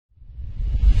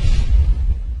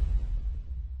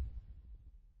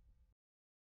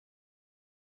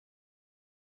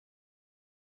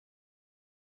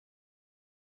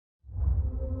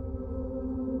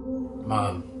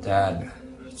Mom, Dad,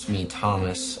 it's me,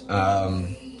 Thomas.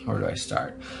 Where do I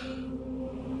start?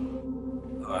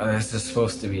 This is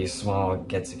supposed to be a small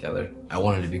get-together. I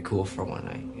wanted to be cool for one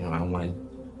night. You know, I wanted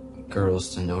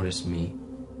girls to notice me.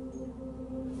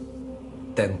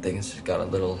 Then things got a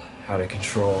little out of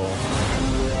control.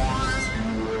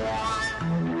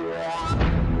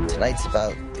 Tonight's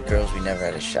about the girls we never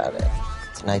had a shot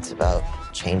at. Tonight's about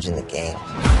changing the game.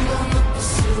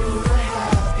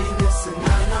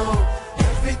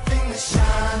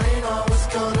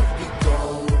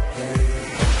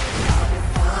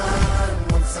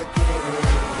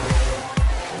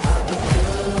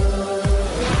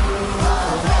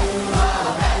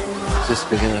 Just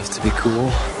big enough to be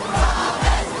cool.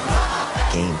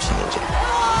 Game changer.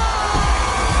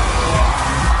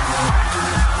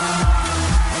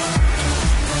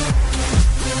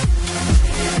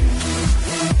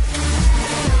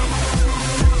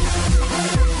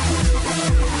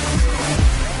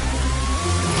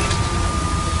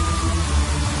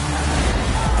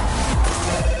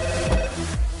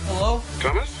 Hello?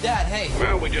 Thomas? Dad, hey.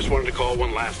 Well, we just wanted to call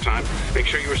one last time. Make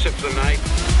sure you were set for the night.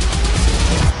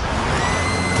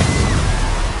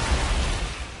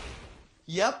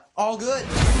 Yep, all good.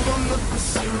 On the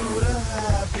pursuit of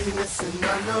happiness, and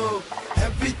I know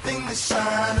everything that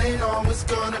shine ain't always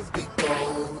gonna be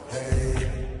gold.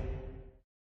 Hey.